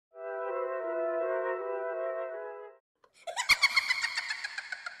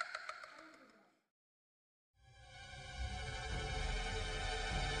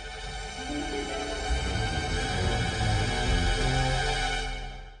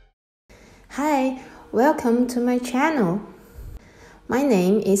Hi, welcome to my channel. My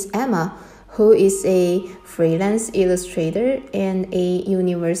name is Emma, who is a freelance illustrator and a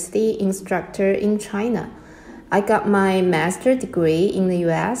university instructor in China. I got my master's degree in the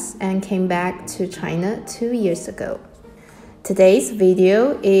US and came back to China 2 years ago. Today's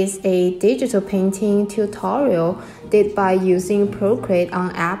video is a digital painting tutorial did by using Procreate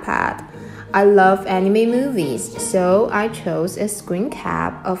on iPad. I love anime movies, so I chose a screen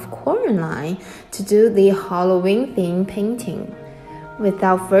cap of Coraline to do the Halloween theme painting.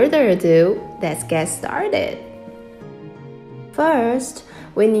 Without further ado, let's get started. First,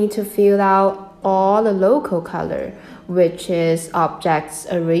 we need to fill out all the local color, which is object's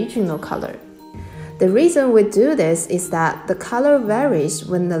original color. The reason we do this is that the color varies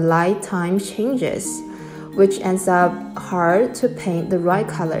when the light time changes, which ends up hard to paint the right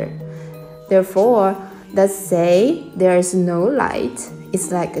color. Therefore, let's say there is no light.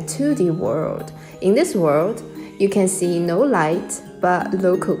 It's like a 2D world. In this world, you can see no light but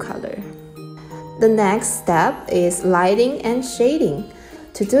local color. The next step is lighting and shading.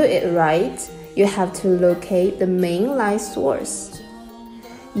 To do it right, you have to locate the main light source.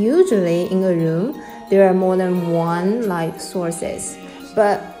 Usually in a room, there are more than one light sources,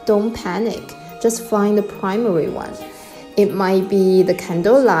 but don't panic, just find the primary one. It might be the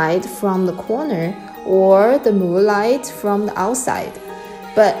candle light from the corner or the moonlight from the outside.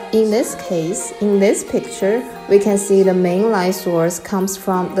 But in this case, in this picture, we can see the main light source comes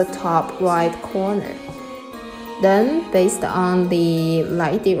from the top right corner. Then, based on the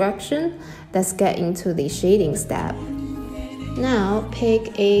light direction, let's get into the shading step. Now,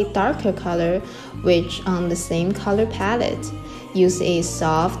 pick a darker color which on the same color palette. Use a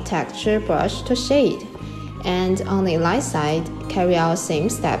soft texture brush to shade. And on the light side, carry out same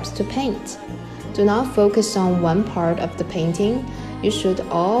steps to paint. Do not focus on one part of the painting. You should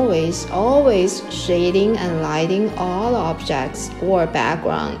always shading and lighting all objects or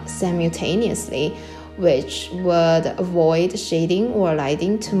background simultaneously, which would avoid shading or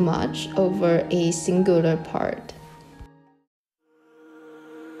lighting too much over a singular part.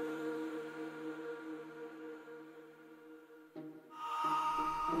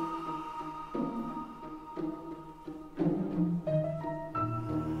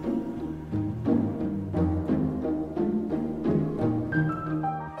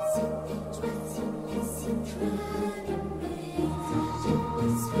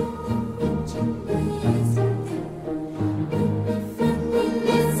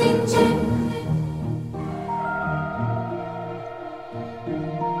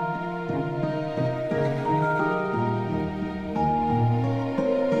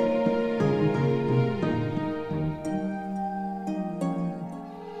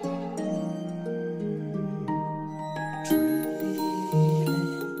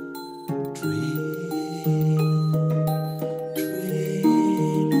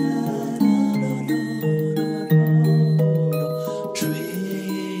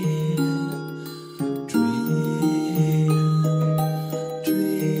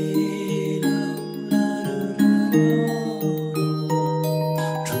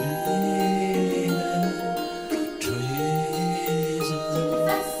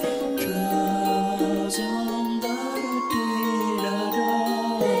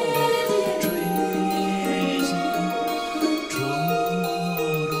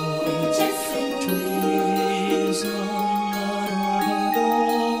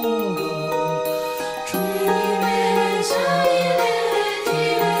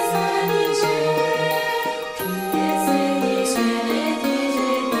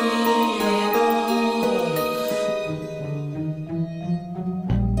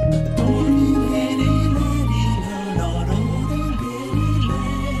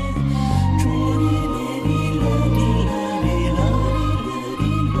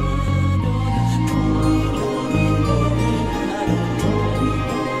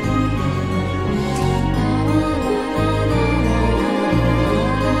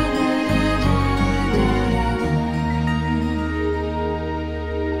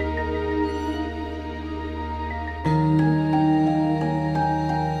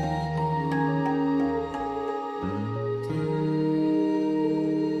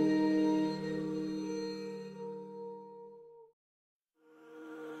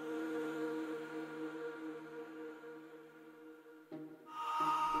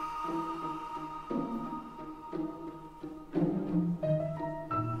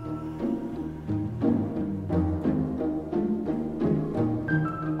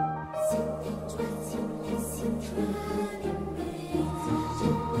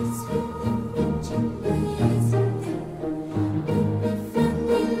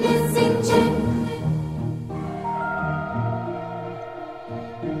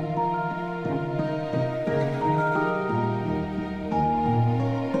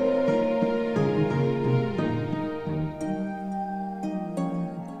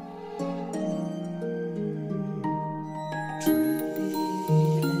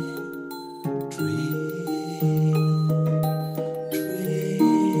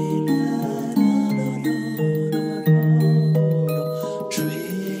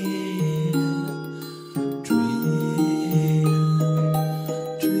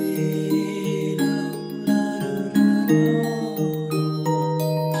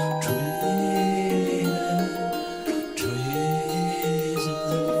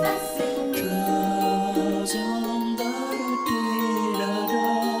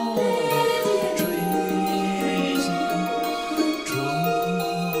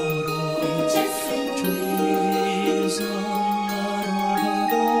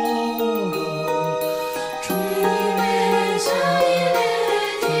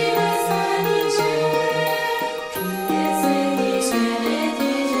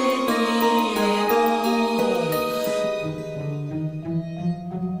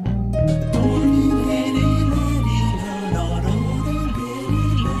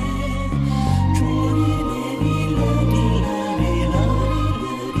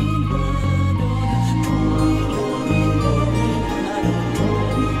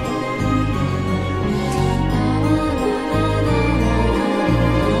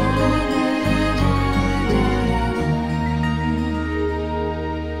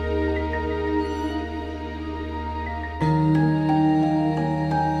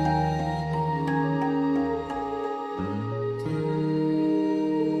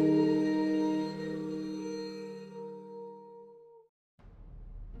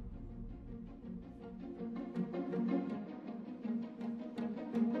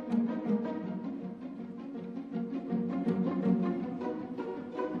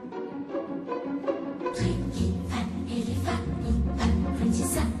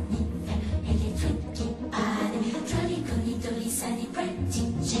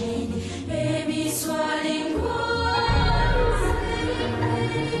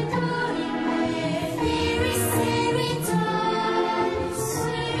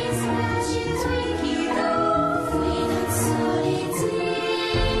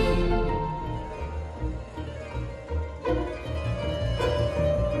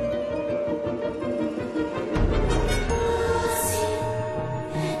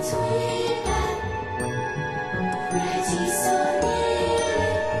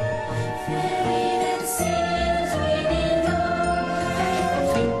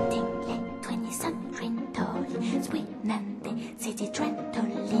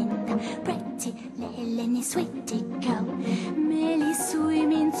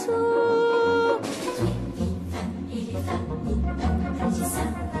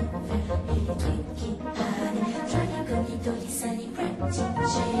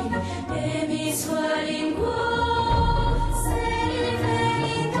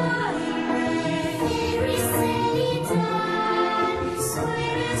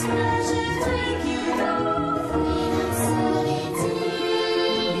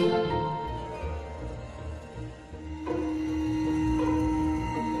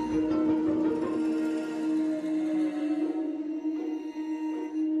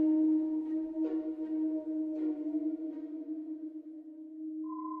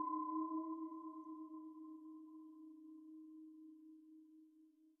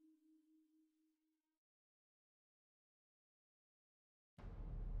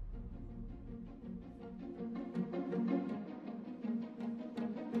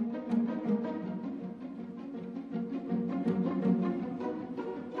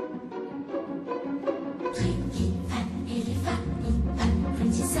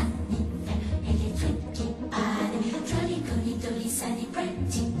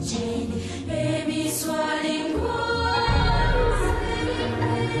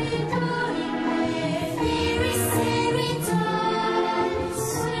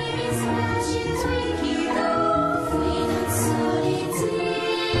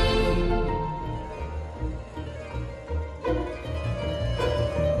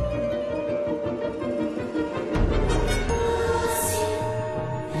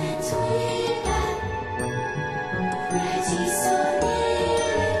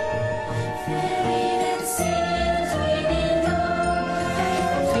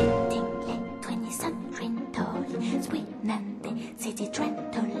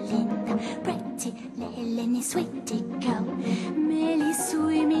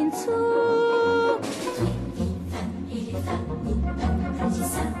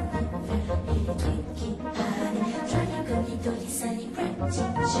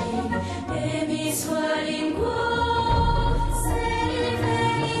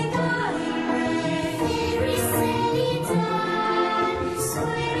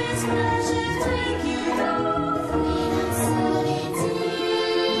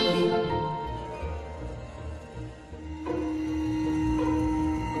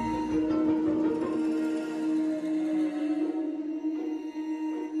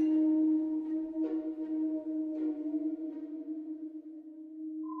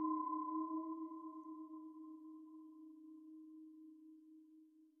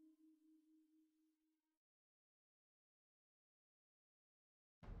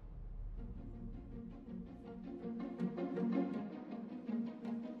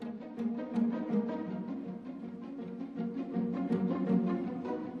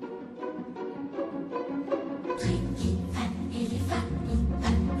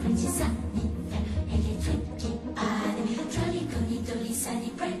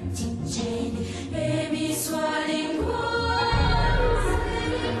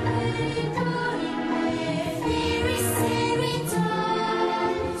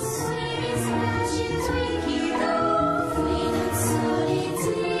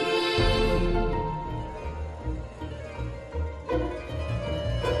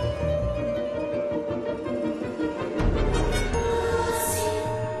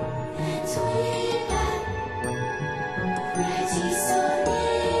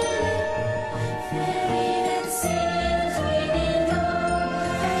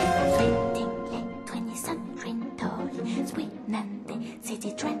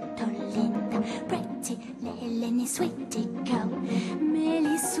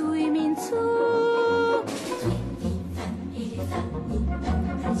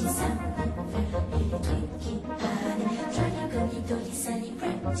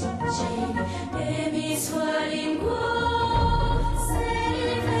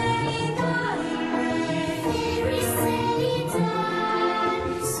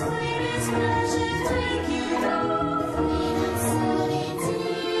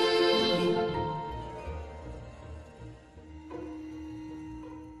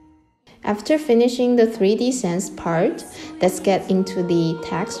 After finishing the 3D sense part, let's get into the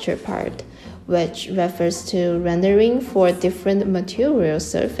texture part, which refers to rendering for different material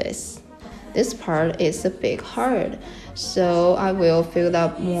surface. This part is a bit hard, so I will build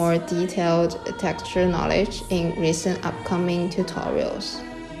up more detailed texture knowledge in recent upcoming tutorials.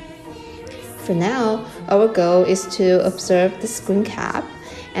 For now, our goal is to observe the screen cap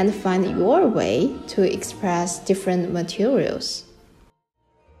and find your way to express different materials.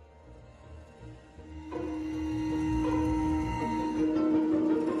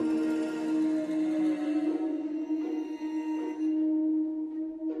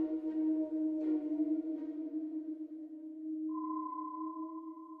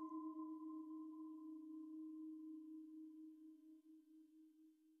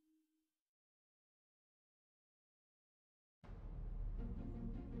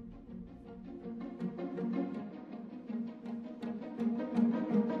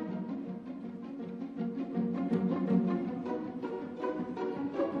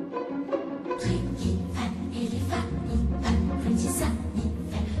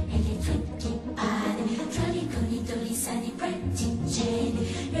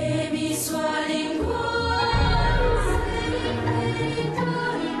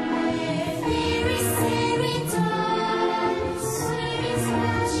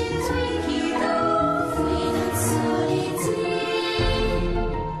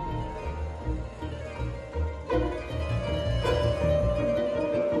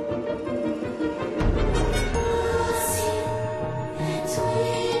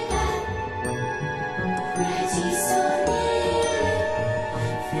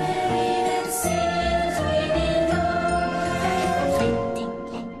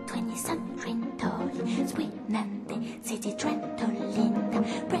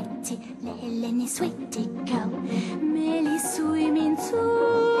 Sweetie girl, med lige suge i min tue.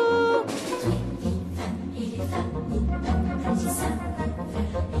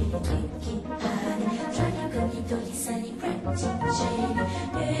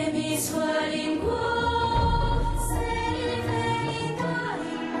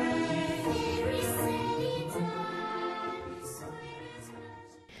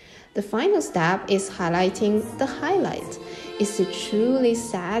 The final step is highlighting the highlight. It's a truly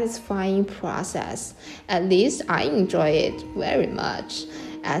satisfying process. At least I enjoy it very much,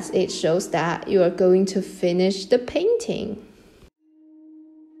 as it shows that you are going to finish the painting.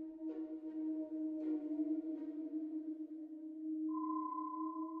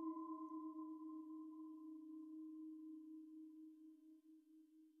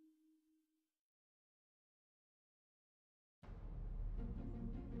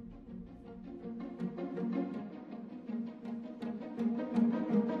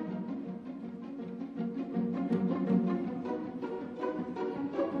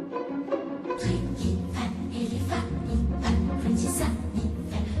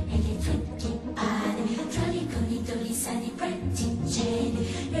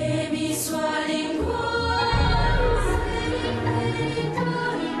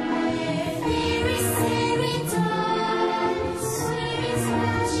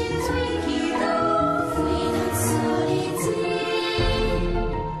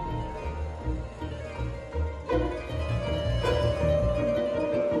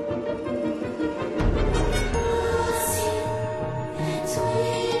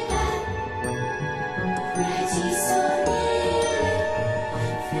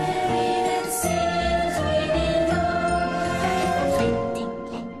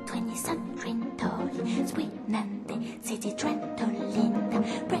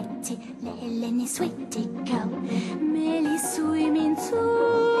 Sweetie girl, med lige suge i min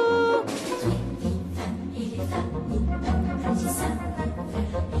tue.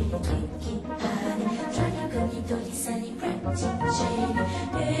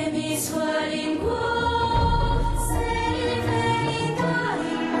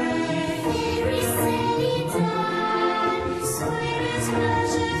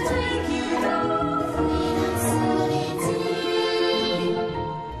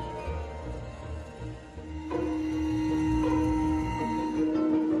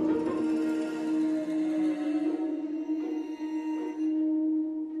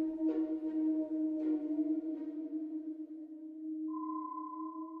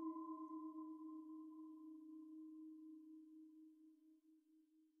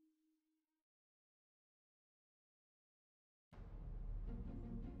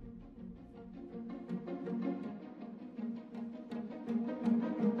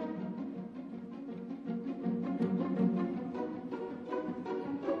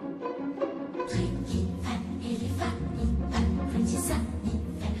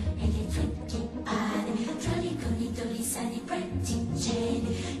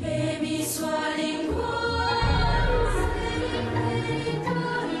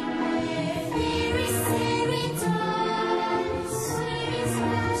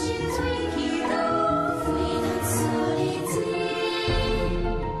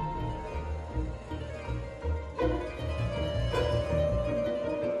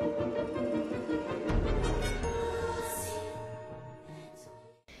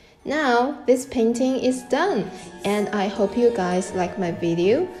 Now, this painting is done, and I hope you guys like my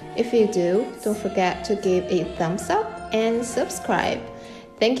video. If you do, don't forget to give a thumbs up and subscribe.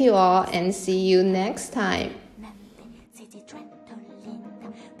 Thank you all, and see you next time.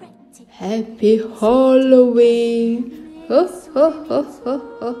 Happy Halloween! Ho, ho, ho, ho,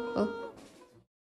 ho, ho.